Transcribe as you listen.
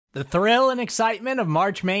The thrill and excitement of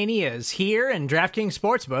March Mania is here, and DraftKings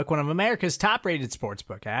Sportsbook, one of America's top-rated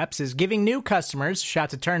sportsbook apps, is giving new customers a shot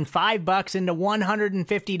to turn $5 into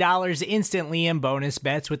 $150 instantly in bonus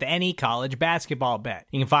bets with any college basketball bet.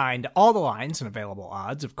 You can find all the lines and available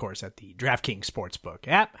odds, of course, at the DraftKings Sportsbook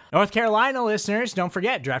app. North Carolina listeners, don't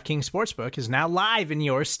forget, DraftKings Sportsbook is now live in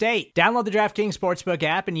your state. Download the DraftKings Sportsbook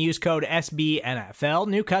app and use code SBNFL.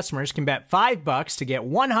 New customers can bet $5 to get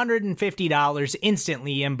 $150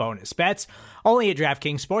 instantly in bonus bets, only at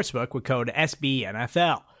DraftKings Sportsbook with code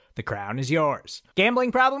SBNFL. The crown is yours.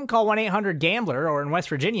 Gambling problem? Call 1-800-GAMBLER, or in West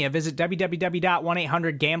Virginia, visit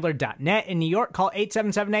www.1800gambler.net. In New York, call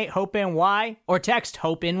 877-8-HOPE-NY or text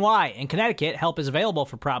HOPE-NY. In Connecticut, help is available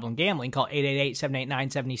for problem gambling. Call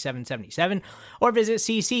 888-789-7777 or visit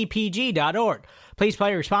ccpg.org. Please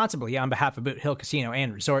play responsibly on behalf of Boot Hill Casino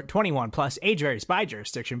and Resort. 21 plus, age varies by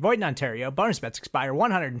jurisdiction. Void in Ontario. Bonus bets expire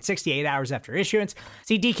 168 hours after issuance.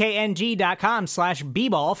 See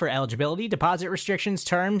dkng.com/bball for eligibility, deposit restrictions,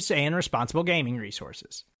 terms, and responsible gaming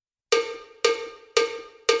resources.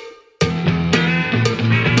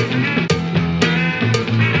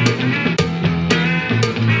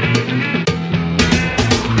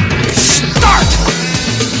 Start!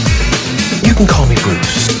 You can call me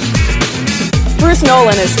Bruce. Bruce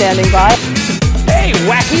Nolan is standing by. Hey,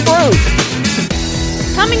 Wacky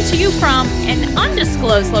Bruce! Coming to you from an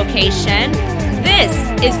undisclosed location, this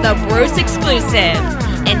is the Bruce Exclusive.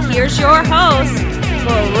 And here's your host,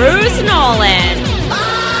 Bruce Nolan.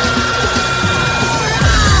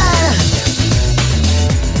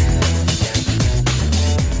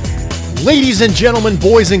 Ladies and gentlemen,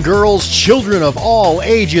 boys and girls, children of all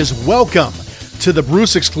ages, welcome to the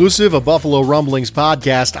Bruce Exclusive, a Buffalo Rumblings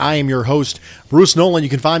podcast. I am your host, Bruce Nolan. You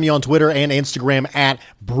can find me on Twitter and Instagram at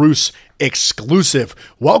Bruce Exclusive.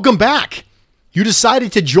 Welcome back. You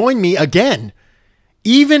decided to join me again,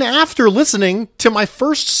 even after listening to my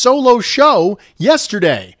first solo show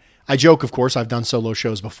yesterday. I joke, of course, I've done solo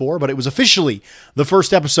shows before, but it was officially the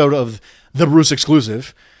first episode of the Bruce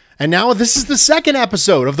Exclusive. And now this is the second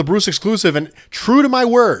episode of the Bruce Exclusive, and true to my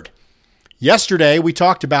word, yesterday, we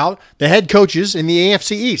talked about the head coaches in the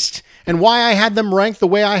AFC East and why I had them ranked the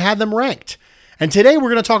way I had them ranked. And today, we're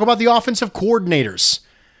going to talk about the offensive coordinators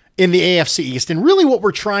in the AFC East. And really what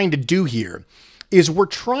we're trying to do here is we're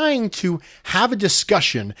trying to have a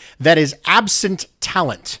discussion that is absent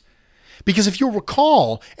talent. Because if you'll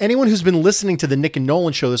recall, anyone who's been listening to the Nick and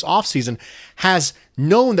Nolan show this offseason has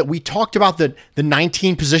known that we talked about the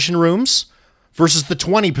 19 position rooms versus the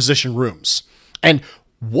 20 position rooms. And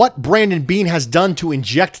what Brandon Beane has done to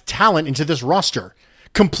inject talent into this roster,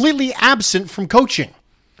 completely absent from coaching.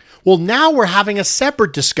 Well, now we're having a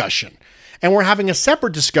separate discussion, and we're having a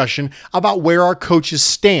separate discussion about where our coaches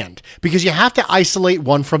stand, because you have to isolate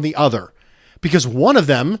one from the other, because one of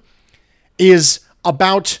them is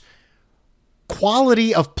about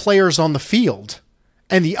quality of players on the field,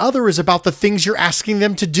 and the other is about the things you're asking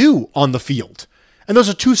them to do on the field. And those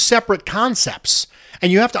are two separate concepts.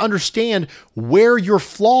 And you have to understand where your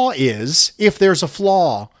flaw is if there's a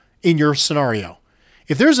flaw in your scenario.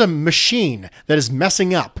 If there's a machine that is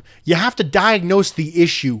messing up, you have to diagnose the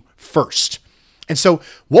issue first. And so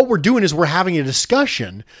what we're doing is we're having a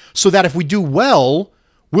discussion so that if we do well,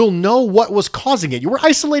 we'll know what was causing it. We're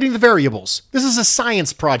isolating the variables. This is a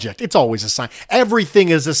science project. It's always a science. Everything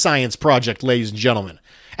is a science project, ladies and gentlemen.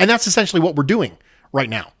 And that's essentially what we're doing right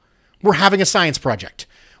now. We're having a science project.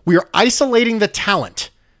 We are isolating the talent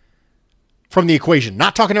from the equation.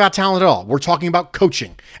 Not talking about talent at all. We're talking about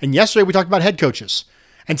coaching. And yesterday we talked about head coaches.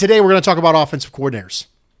 And today we're going to talk about offensive coordinators.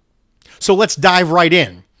 So let's dive right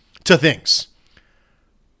in to things.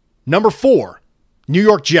 Number 4, New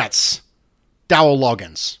York Jets, Dowell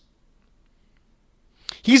Loggains.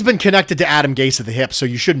 He's been connected to Adam Gase at the hip, so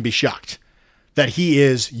you shouldn't be shocked that he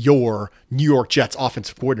is your New York Jets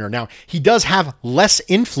offensive coordinator. Now, he does have less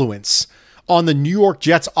influence on the New York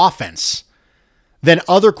Jets offense than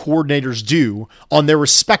other coordinators do on their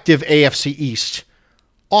respective AFC East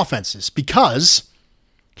offenses because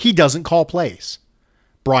he doesn't call plays.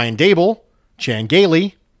 Brian Daboll, Chan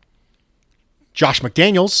Gailey, Josh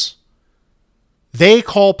McDaniels, they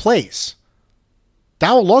call plays.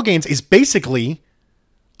 Dowell Loggains is basically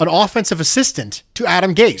an offensive assistant to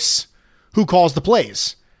Adam Gase, who calls the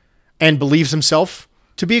plays and believes himself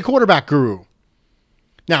to be a quarterback guru.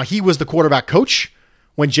 Now, he was the quarterback coach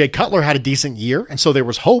when Jay Cutler had a decent year, and so there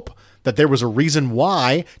was hope that there was a reason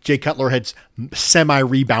why Jay Cutler had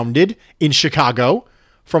semi-rebounded in Chicago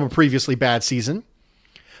from a previously bad season.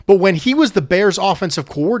 But when he was the Bears offensive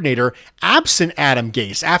coordinator, absent Adam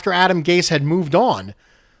Gase, after Adam Gase had moved on,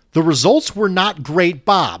 the results were not great,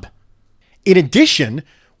 Bob. In addition,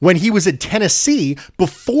 when he was at Tennessee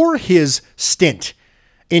before his stint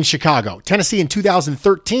in Chicago. Tennessee in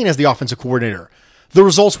 2013 as the offensive coordinator. The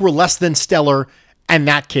results were less than stellar in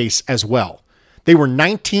that case as well. They were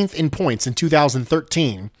 19th in points in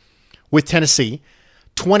 2013 with Tennessee,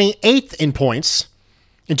 28th in points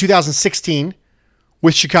in 2016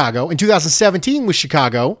 with Chicago. In 2017 with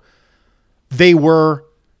Chicago, they were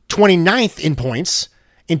 29th in points.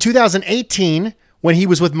 In 2018, when he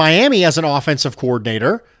was with Miami as an offensive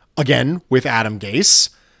coordinator, again with Adam Gase,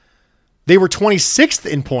 they were 26th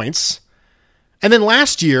in points. And then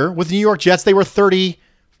last year with the New York Jets, they were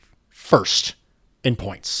 31st in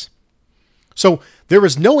points. So there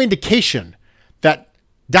is no indication that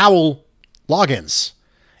Dowell Loggins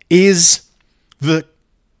is the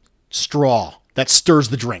straw that stirs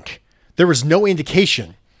the drink. There is no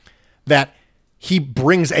indication that he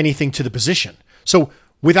brings anything to the position. So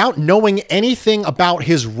without knowing anything about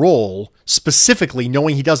his role, specifically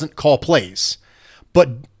knowing he doesn't call plays, but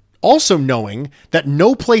also knowing that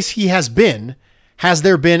no place he has been has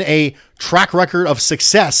there been a track record of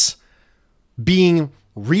success being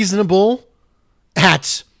reasonable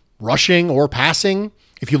at rushing or passing.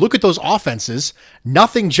 If you look at those offenses,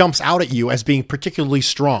 nothing jumps out at you as being particularly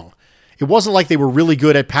strong. It wasn't like they were really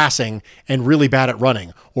good at passing and really bad at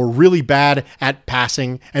running, or really bad at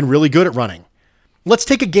passing and really good at running. Let's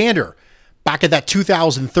take a gander back at that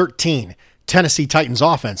 2013 Tennessee Titans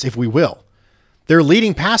offense, if we will. Their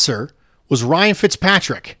leading passer was Ryan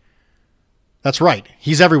Fitzpatrick. That's right,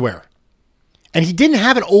 he's everywhere. And he didn't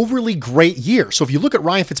have an overly great year. So if you look at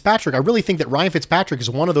Ryan Fitzpatrick, I really think that Ryan Fitzpatrick is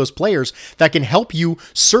one of those players that can help you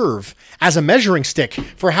serve as a measuring stick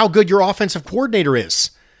for how good your offensive coordinator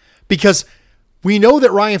is. Because we know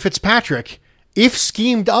that Ryan Fitzpatrick, if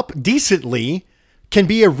schemed up decently, can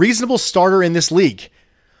be a reasonable starter in this league.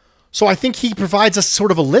 So I think he provides us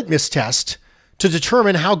sort of a litmus test to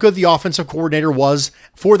determine how good the offensive coordinator was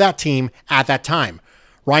for that team at that time.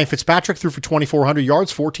 Ryan Fitzpatrick threw for 2,400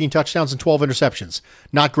 yards, 14 touchdowns, and 12 interceptions.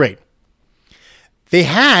 Not great. They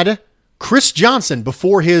had Chris Johnson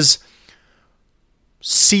before his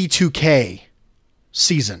C2K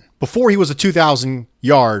season, before he was a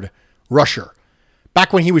 2,000-yard rusher,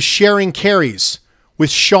 back when he was sharing carries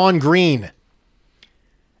with Sean Green.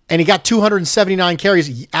 And he got 279 carries.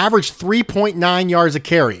 He averaged 3.9 yards a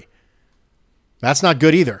carry. That's not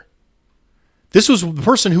good either. This was the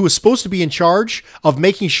person who was supposed to be in charge of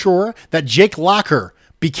making sure that Jake Locker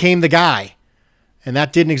became the guy. And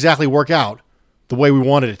that didn't exactly work out the way we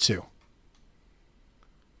wanted it to.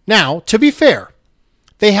 Now, to be fair,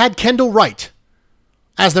 they had Kendall Wright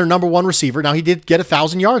as their number one receiver. Now, he did get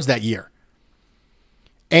 1,000 yards that year.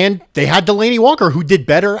 And they had Delanie Walker, who did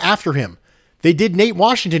better after him. They did Nate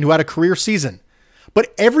Washington, who had a career season.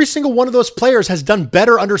 But every single one of those players has done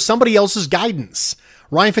better under somebody else's guidance.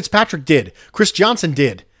 Ryan Fitzpatrick did. Chris Johnson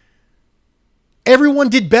did. Everyone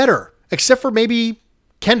did better, except for maybe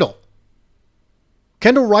Kendall.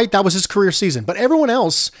 Kendall Wright, that was his career season. But everyone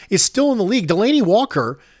else is still in the league. Delanie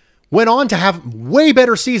Walker went on to have way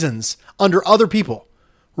better seasons under other people.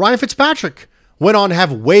 Ryan Fitzpatrick went on to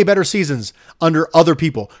have way better seasons under other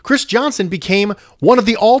people. Chris Johnson became one of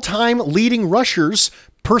the all-time leading rushers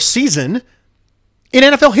per season in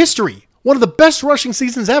NFL history. One of the best rushing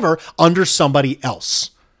seasons ever under somebody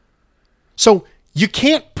else. So you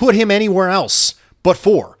can't put him anywhere else but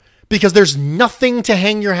for, because there's nothing to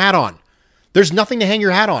hang your hat on. There's nothing to hang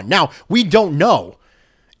your hat on. Now, we don't know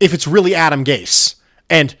if it's really Adam Gase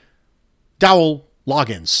and Dowell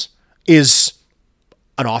Loggins is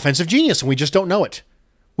an offensive genius, and we just don't know it.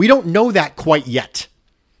 We don't know that quite yet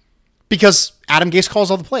because Adam Gase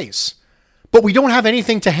calls all the plays. But we don't have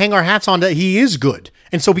anything to hang our hats on that he is good.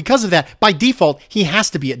 And so because of that, by default, he has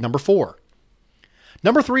to be at number 4.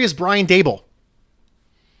 Number 3 is Brian Daboll.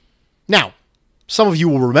 Now, some of you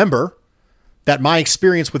will remember that my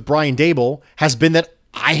experience with Brian Daboll has been that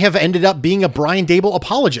I have ended up being a Brian Daboll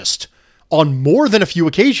apologist on more than a few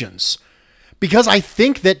occasions. Because I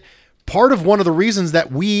think that part of one of the reasons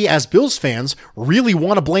that we as Bills fans really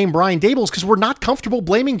want to blame Brian Daboll is because we're not comfortable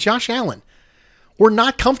blaming Josh Allen. We're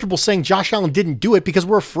not comfortable saying Josh Allen didn't do it because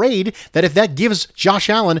we're afraid that if that gives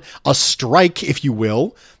Josh Allen a strike, if you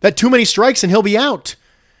will, that too many strikes and he'll be out.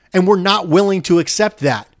 And we're not willing to accept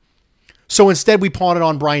that. So instead, we pawn it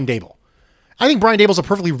on Brian Daboll. I think Brian Daboll's a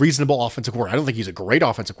perfectly reasonable offensive coordinator. I don't think he's a great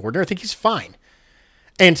offensive coordinator. I think he's fine.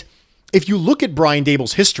 And if you look at Brian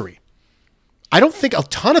Daboll's history, I don't think a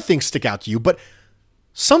ton of things stick out to you, but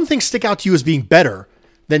some things stick out to you as being better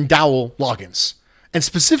than Dowell Loggins. And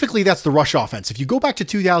specifically, that's the rush offense. If you go back to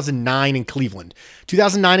 2009 in Cleveland,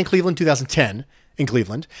 2010 in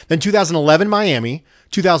Cleveland, then 2011 Miami,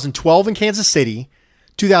 2012 in Kansas City,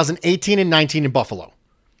 2018 and 19 in Buffalo.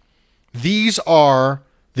 These are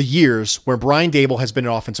the years where Brian Daboll has been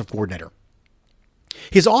an offensive coordinator.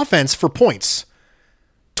 His offense for points,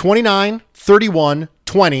 29, 31,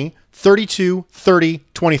 20, 32, 30,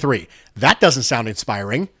 23. That doesn't sound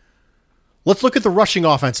inspiring. Let's look at the rushing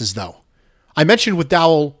offenses, though. I mentioned with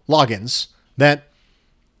Dowell Loggins that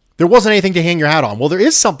there wasn't anything to hang your hat on. Well, there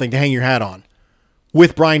is something to hang your hat on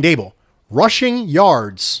with Brian Daboll. Rushing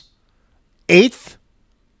yards, 8th,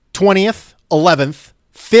 20th, 11th,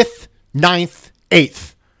 5th, 9th,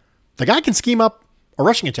 8th. The guy can scheme up a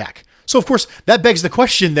rushing attack. So, of course, that begs the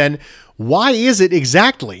question then, why is it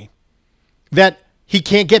exactly that he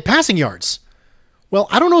can't get passing yards? Well,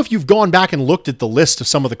 I don't know if you've gone back and looked at the list of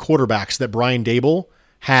some of the quarterbacks that Brian Daboll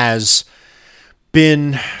has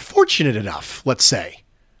been fortunate enough, let's say,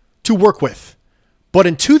 to work with. But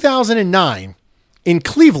in 2009, in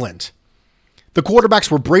Cleveland, the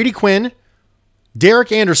quarterbacks were Brady Quinn,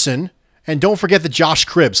 Derek Anderson, and don't forget that Josh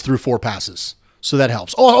Cribbs threw 4 passes. So that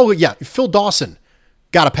helps. Oh yeah, Phil Dawson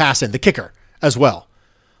got a pass in, the kicker as well.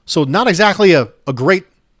 So not exactly a great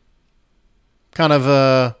kind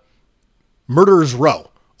of murderer's row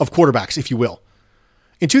of quarterbacks, if you will.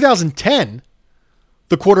 In 2010,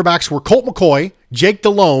 the quarterbacks were Colt McCoy, Jake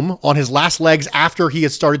Delhomme on his last legs after he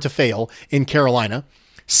had started to fail in Carolina,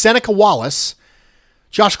 Seneca Wallace,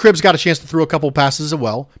 Josh Cribbs got a chance to throw a couple passes as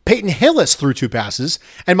well, Peyton Hillis threw 2 passes,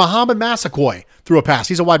 and Muhammad Massaquoi threw a pass.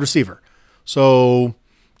 He's a wide receiver. So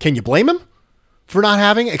can you blame him for not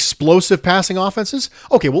having explosive passing offenses?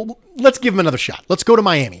 Okay, well, let's give him another shot. Let's go to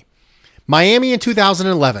Miami. Miami in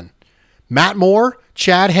 2011. Matt Moore,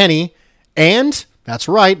 Chad Henne, and, that's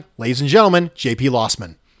right, ladies and gentlemen, J.P.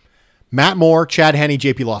 Lossman. Matt Moore, Chad Henne,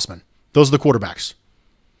 J.P. Lossman. Those are the quarterbacks.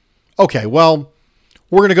 Okay, well,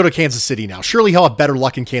 we're going to go to Kansas City now. Surely he'll have better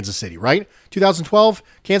luck in Kansas City, right? 2012,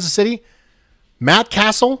 Kansas City. Matt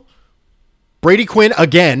Castle, Brady Quinn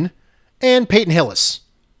again, and Peyton Hillis,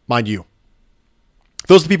 mind you.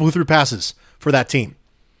 Those are the people who threw passes for that team.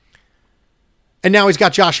 And now he's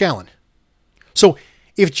got Josh Allen. So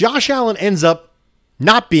if Josh Allen ends up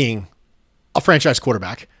not being a franchise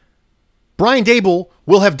quarterback, Brian Daboll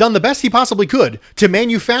will have done the best he possibly could to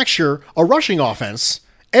manufacture a rushing offense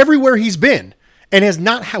everywhere he's been and has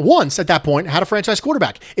not once at that point had a franchise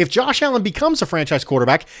quarterback. If Josh Allen becomes a franchise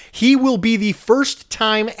quarterback, he will be the first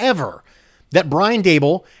time ever that Brian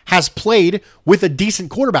Daboll has played with a decent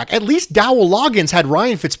quarterback. At least Dowell Loggins had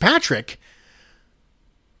Ryan Fitzpatrick.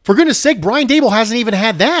 For goodness sake, Brian Daboll hasn't even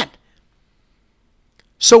had that.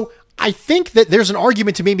 So I think that there's an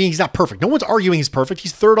argument to maybe he's not perfect. No one's arguing he's perfect.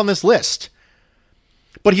 He's third on this list.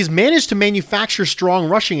 But he's managed to manufacture strong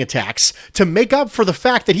rushing attacks to make up for the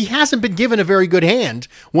fact that he hasn't been given a very good hand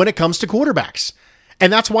when it comes to quarterbacks.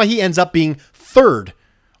 And that's why he ends up being third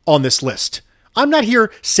on this list. I'm not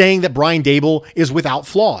here saying that Brian Daboll is without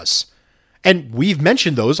flaws. And we've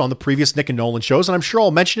mentioned those on the previous Nick and Nolan shows, and I'm sure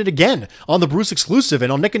I'll mention it again on the Bruce Exclusive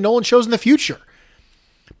and on Nick and Nolan shows in the future.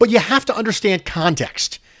 But you have to understand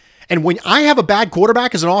context. And when I have a bad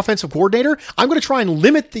quarterback as an offensive coordinator, I'm going to try and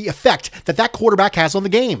limit the effect that that quarterback has on the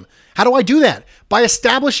game. How do I do that? By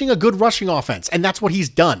establishing a good rushing offense, and that's what he's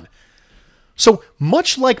done. So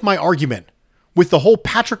much like my argument with the whole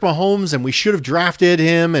Patrick Mahomes and we should have drafted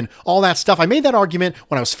him and all that stuff, I made that argument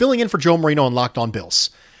when I was filling in for Joe Marino on Locked On Bills.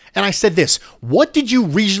 And I said this, what did you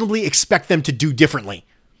reasonably expect them to do differently?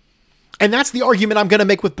 And that's the argument I'm going to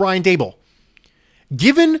make with Brian Daboll.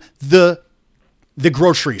 Given the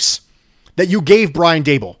groceries that you gave Brian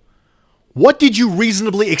Daboll, what did you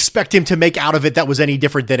reasonably expect him to make out of it that was any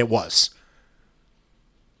different than it was?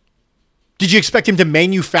 Did you expect him to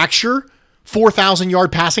manufacture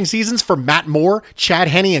 4,000-yard passing seasons for Matt Moore, Chad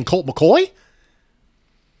Henne, and Colt McCoy?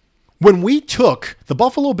 When we took the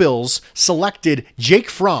Buffalo Bills, selected Jake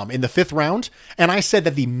Fromm in the 5th round, and I said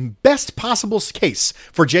that the best possible case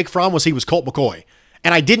for Jake Fromm was he was Colt McCoy.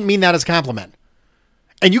 And I didn't mean that as a compliment.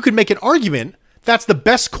 And you could make an argument that's the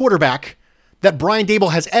best quarterback that Brian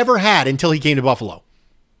Daboll has ever had until he came to Buffalo.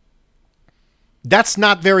 That's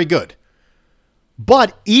not very good.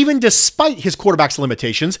 But even despite his quarterback's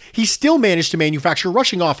limitations, he still managed to manufacture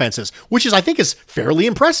rushing offenses, which I think is fairly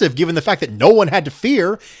impressive given the fact that no one had to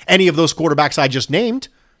fear any of those quarterbacks I just named.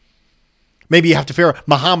 Maybe you have to fear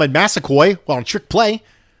Muhammad Massaquoi on trick play.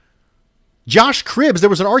 Josh Cribbs, there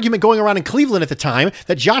was an argument going around in Cleveland at the time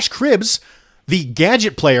that Josh Cribbs, the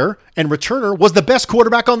gadget player and returner, was the best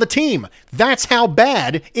quarterback on the team. That's how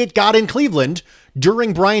bad it got in Cleveland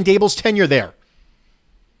during Brian Daboll's tenure there.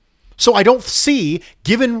 So I don't see,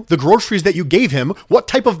 given the groceries that you gave him, what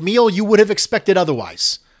type of meal you would have expected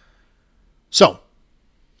otherwise. So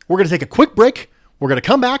we're going to take a quick break. We're going to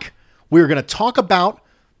come back. We're going to talk about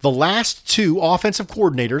the last two offensive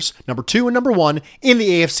coordinators, number 2 and number 1, in the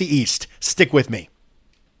AFC East. Stick with me.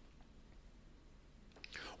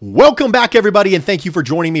 Welcome back, everybody, and thank you for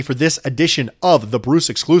joining me for this edition of the Bruce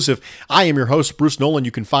Exclusive. I am your host, Bruce Nolan. You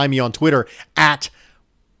can find me on Twitter at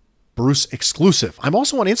Bruce Exclusive. I'm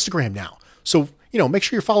also on Instagram now, so make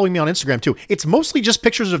sure you're following me on Instagram too. It's mostly just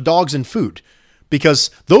pictures of dogs and food, because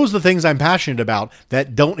those are the things I'm passionate about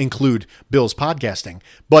that don't include Bill's podcasting.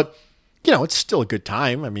 But it's still a good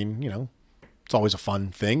time. I mean, it's always a fun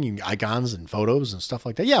thing. You can icons and photos and stuff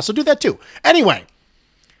like that. Yeah, so do that too. Anyway.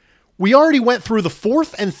 We already went through the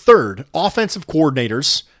 4th and 3rd offensive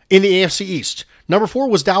coordinators in the AFC East. Number 4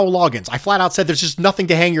 was Dowell Loggins. I flat out said there's just nothing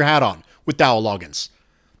to hang your hat on with Dowell Loggins.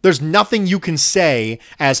 There's nothing you can say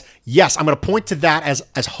as, yes, I'm going to point to that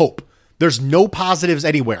as hope. There's no positives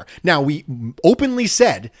anywhere. Now, we openly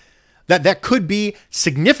said that could be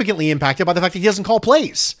significantly impacted by the fact that he doesn't call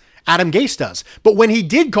plays. Adam Gase does. But when he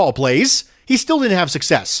did call plays, he still didn't have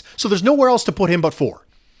success. So there's nowhere else to put him but 4.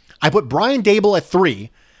 I put Brian Daboll at 3.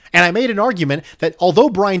 And I made an argument that although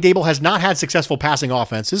Brian Daboll has not had successful passing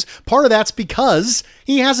offenses, part of that's because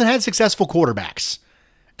he hasn't had successful quarterbacks.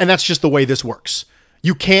 And that's just the way this works.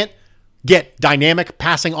 You can't get dynamic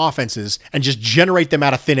passing offenses and just generate them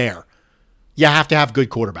out of thin air. You have to have good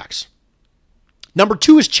quarterbacks. Number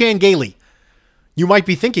 2 is Chan Gailey. You might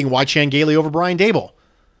be thinking, why Chan Gailey over Brian Daboll?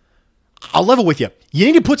 I'll level with you. You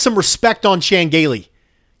need to put some respect on Chan Gailey.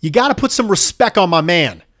 You got to put some respect on my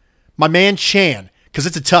man Chan. Because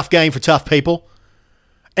it's a tough game for tough people.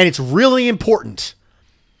 And it's really important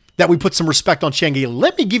that we put some respect on Chan Gailey.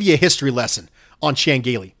 Let me give you a history lesson on Chan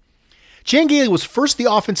Gailey. Chan Gailey was first the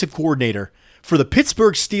offensive coordinator for the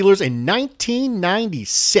Pittsburgh Steelers in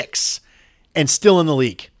 1996 and still in the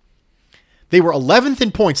league. They were 11th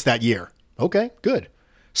in points that year. Okay, good.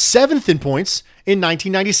 7th in points in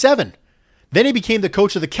 1997. Then he became the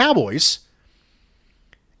coach of the Cowboys,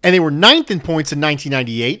 and they were 9th in points in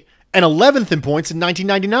 1998. And 11th in points in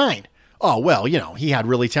 1999. Oh, well, he had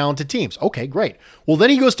really talented teams. Okay, great. Well, then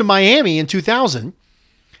he goes to Miami in 2000.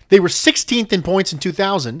 They were 16th in points in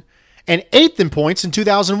 2000 and 8th in points in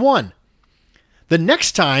 2001. The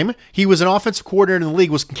next time he was an offensive coordinator in the league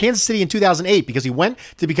was in Kansas City in 2008 because he went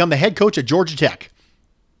to become the head coach at Georgia Tech.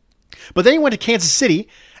 But then he went to Kansas City,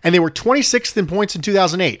 and they were 26th in points in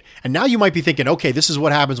 2008. And now you might be thinking, okay, this is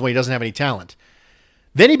what happens when he doesn't have any talent.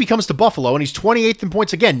 Then he becomes to Buffalo, and he's 28th in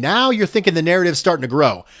points again. Now you're thinking the narrative's starting to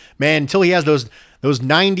grow. Man, until he has those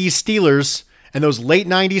 90s Steelers and those late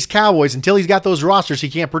 90s Cowboys, until he's got those rosters, he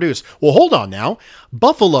can't produce. Well, hold on now.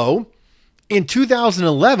 Buffalo in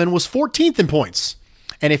 2011 was 14th in points.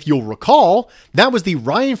 And if you'll recall, that was the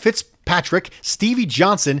Ryan Fitzpatrick, Stevie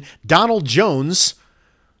Johnson, Donald Jones,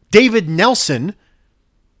 David Nelson,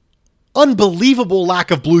 unbelievable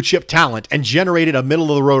lack of blue chip talent, and generated a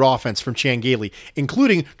middle of the road offense from Chan Gailey,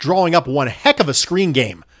 including drawing up one heck of a screen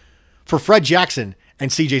game for Fred Jackson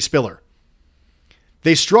and CJ Spiller.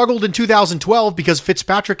 They struggled in 2012 because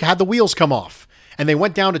Fitzpatrick had the wheels come off, and they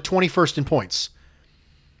went down to 21st in points.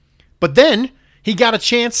 But then he got a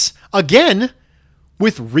chance again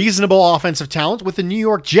with reasonable offensive talent with the New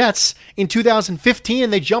York Jets in 2015,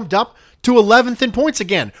 and they jumped up to 11th in points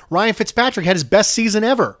again. Ryan Fitzpatrick had his best season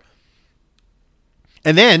ever.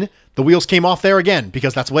 And then the wheels came off there again,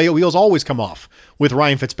 because that's the way wheels always come off with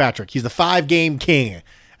Ryan Fitzpatrick. He's the 5-game king,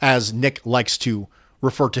 as Nick likes to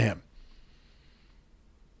refer to him.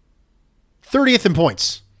 30th in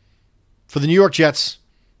points for the New York Jets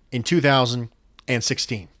in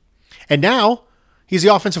 2016. And now he's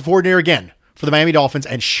the offensive coordinator again for the Miami Dolphins.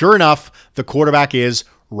 And sure enough, the quarterback is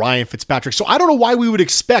Ryan Fitzpatrick. So I don't know why we would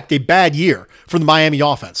expect a bad year from the Miami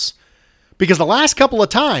offense, because the last couple of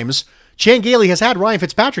times Chan Gailey has had Ryan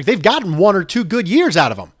Fitzpatrick, they've gotten 1 or 2 good years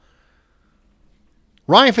out of him.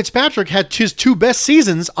 Ryan Fitzpatrick had his 2 best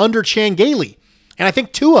seasons under Chan Gailey. And I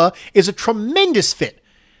think Tua is a tremendous fit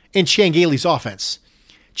in Chan Gailey's offense.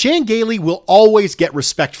 Chan Gailey will always get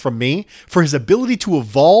respect from me for his ability to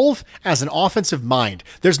evolve as an offensive mind.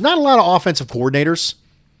 There's not a lot of offensive coordinators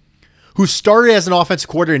who started as an offensive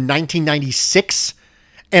coordinator in 1996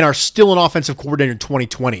 and are still an offensive coordinator in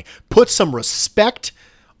 2020. Put some respect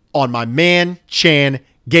on my man, Chan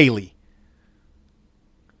Gailey.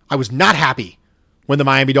 I was not happy when the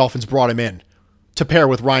Miami Dolphins brought him in to pair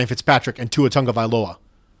with Ryan Fitzpatrick and Tua Tagovailoa.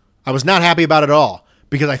 I was not happy about it at all,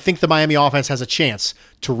 because I think the Miami offense has a chance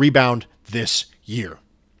to rebound this year.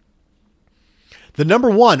 The number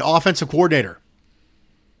 1 offensive coordinator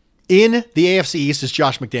in the AFC East is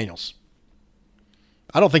Josh McDaniels.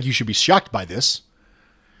 I don't think you should be shocked by this,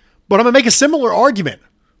 but I'm going to make a similar argument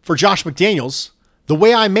for Josh McDaniels the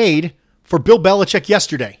way I made for Bill Belichick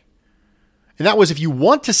yesterday. And that was, if you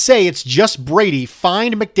want to say it's just Brady,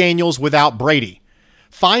 find McDaniels without Brady.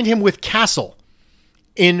 Find him with Castle.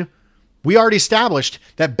 We already established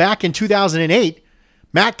that back in 2008,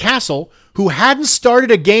 Matt Castle, who hadn't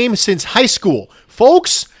started a game since high school.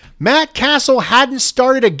 Folks, Matt Castle hadn't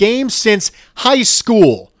started a game since high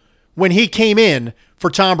school when he came in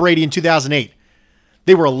for Tom Brady in 2008.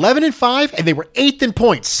 They were 11-5 and they were 8th in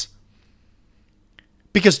points.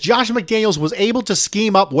 Because Josh McDaniels was able to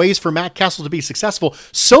scheme up ways for Matt Castle to be successful,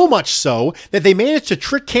 so much so that they managed to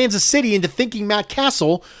trick Kansas City into thinking Matt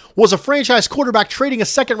Castle was a franchise quarterback, trading a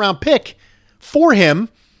second-round pick for him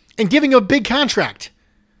and giving him a big contract.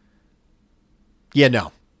 Yeah,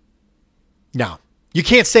 no. You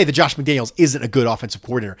can't say that Josh McDaniels isn't a good offensive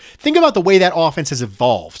coordinator. Think about the way that offense has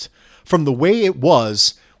evolved from the way it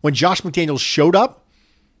was when Josh McDaniels showed up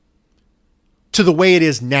to the way it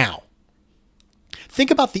is now. Think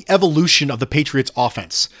about the evolution of the Patriots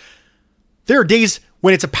offense. There are days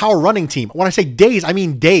when it's a power running team. When I say days, I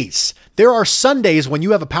mean days. There are Sundays when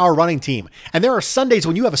you have a power running team, and there are Sundays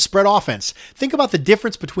when you have a spread offense. Think about the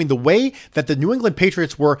difference between the way that the New England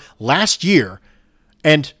Patriots were last year,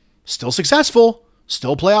 and still successful,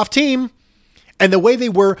 still a playoff team, and the way they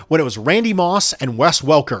were when it was Randy Moss and Wes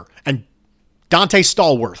Welker and Dante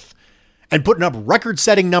Stallworth and putting up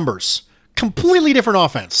record-setting numbers. Completely different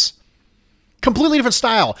offense. Completely different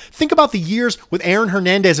style. Think about the years with Aaron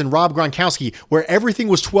Hernandez and Rob Gronkowski where everything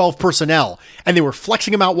was 12 personnel and they were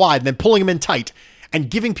flexing them out wide and then pulling them in tight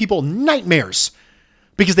and giving people nightmares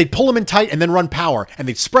because they'd pull them in tight and then run power, and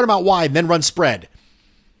they'd spread them out wide and then run spread.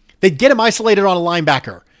 They'd get them isolated on a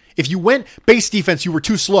linebacker. If you went base defense, you were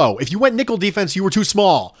too slow. If you went nickel defense, you were too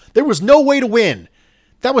small. There was no way to win.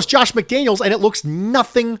 That was Josh McDaniels, and it looks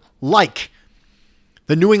nothing like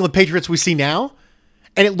the New England Patriots we see now.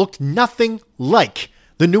 And it looked nothing like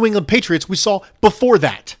the New England Patriots we saw before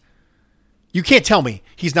that. You can't tell me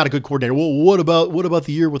he's not a good coordinator. Well, what about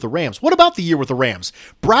the year with the Rams? What about the year with the Rams?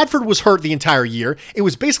 Bradford was hurt the entire year. It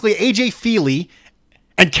was basically A.J. Feely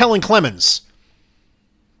and Kellen Clemens.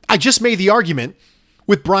 I just made the argument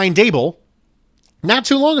with Brian Daboll not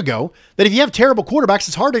too long ago that if you have terrible quarterbacks,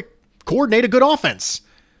 it's hard to coordinate a good offense.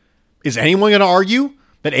 Is anyone going to argue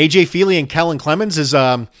that A.J. Feely and Kellen Clemens is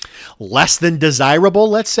less than desirable,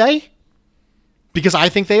 let's say? Because I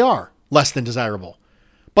think they are less than desirable.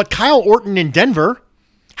 But Kyle Orton in Denver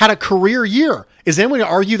had a career year. Is anyone going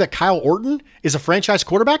to argue that Kyle Orton is a franchise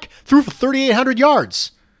quarterback? Threw for 3,800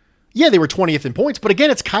 yards. Yeah, they were 20th in points, but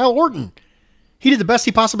again, it's Kyle Orton. He did the best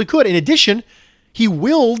he possibly could. In addition, he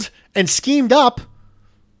willed and schemed up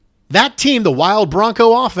that team, the Wild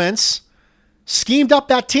Bronco offense, schemed up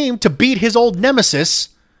that team to beat his old nemesis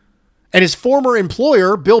and his former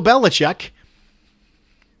employer, Bill Belichick,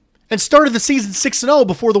 and started the season 6-0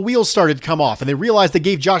 before the wheels started to come off, and they realized they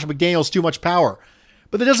gave Josh McDaniels too much power.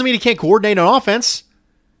 But that doesn't mean he can't coordinate an offense.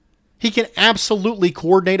 He can absolutely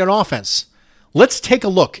coordinate an offense. Let's take a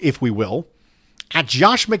look, if we will, at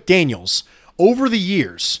Josh McDaniels over the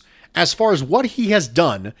years as far as what he has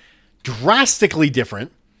done drastically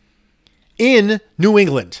different in New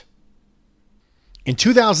England. In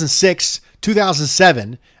 2006,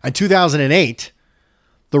 2007, and 2008,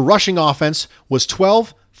 the rushing offense was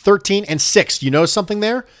 12, 13, and 6. You notice something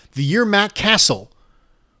there? The year Matt Castle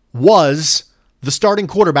was the starting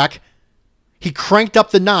quarterback, he cranked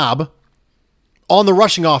up the knob on the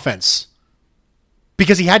rushing offense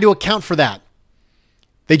because he had to account for that.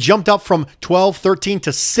 They jumped up from 12, 13 to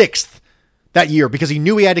 6th that year because he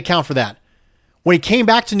knew he had to account for that. When he came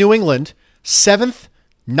back to New England, 7th,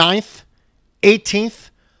 9th, 18th,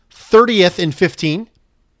 30th in 15,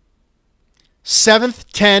 7th,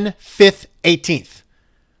 10, 5th, 18th.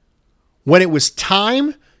 When it was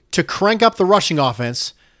time to crank up the rushing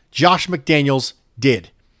offense, Josh McDaniels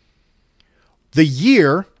did. The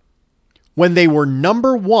year when they were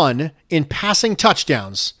number 1 in passing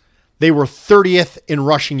touchdowns, they were 30th in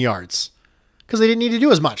rushing yards because they didn't need to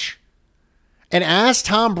do as much. And as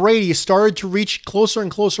Tom Brady started to reach closer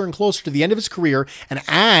and closer and closer to the end of his career, and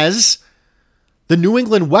as the New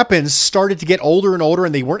England weapons started to get older and older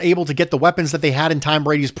and they weren't able to get the weapons that they had in Tom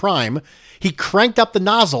Brady's prime, he cranked up the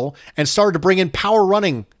nozzle and started to bring in power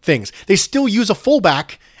running things. They still use a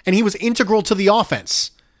fullback, and he was integral to the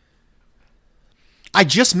offense. I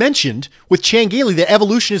just mentioned with Chan Gailey that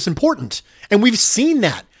evolution is important, and we've seen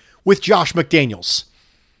that with Josh McDaniels.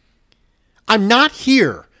 I'm not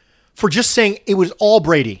here for just saying it was all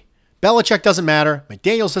Brady. Belichick doesn't matter.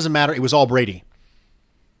 McDaniels doesn't matter. It was all Brady.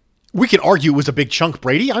 We could argue it was a big chunk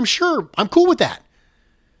Brady. I'm sure. I'm cool with that.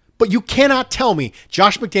 But you cannot tell me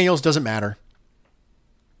Josh McDaniels doesn't matter.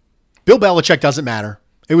 Bill Belichick doesn't matter.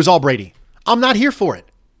 It was all Brady. I'm not here for it.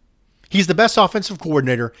 He's the best offensive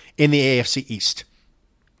coordinator in the AFC East.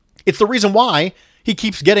 It's the reason why he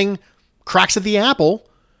keeps getting cracks at the apple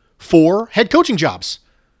for head coaching jobs.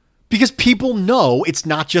 Because people know it's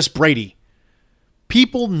not just Brady.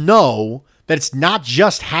 People know that it's not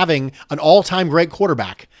just having an all-time great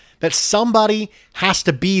quarterback, that somebody has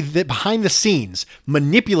to be behind the scenes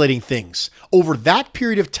manipulating things over that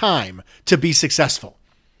period of time to be successful.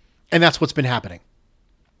 And that's what's been happening.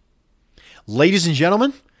 Ladies and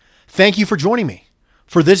gentlemen, thank you for joining me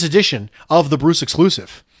for this edition of the Bruce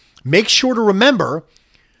Exclusive. Make sure to remember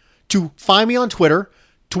to find me on Twitter,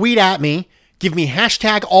 tweet at me, give me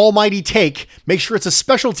hashtag almighty take, make sure it's a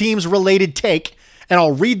special teams related take, and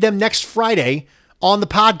I'll read them next Friday on the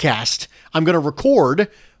podcast. I'm going to record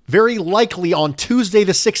very likely on Tuesday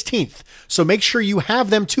the 16th. So make sure you have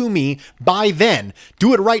them to me by then.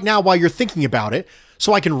 Do it right now while you're thinking about it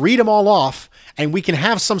so I can read them all off and we can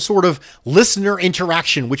have some sort of listener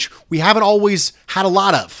interaction, which we haven't always had a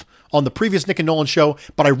lot of on the previous Nick and Nolan show,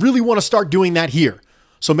 but I really want to start doing that here.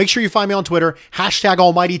 So make sure you find me on Twitter, hashtag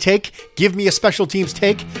almighty take, give me a special teams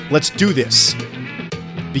take. Let's do this.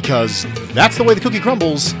 Because that's the way the cookie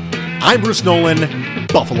crumbles. I'm Bruce Nolan,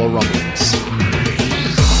 Buffalo Rumblings.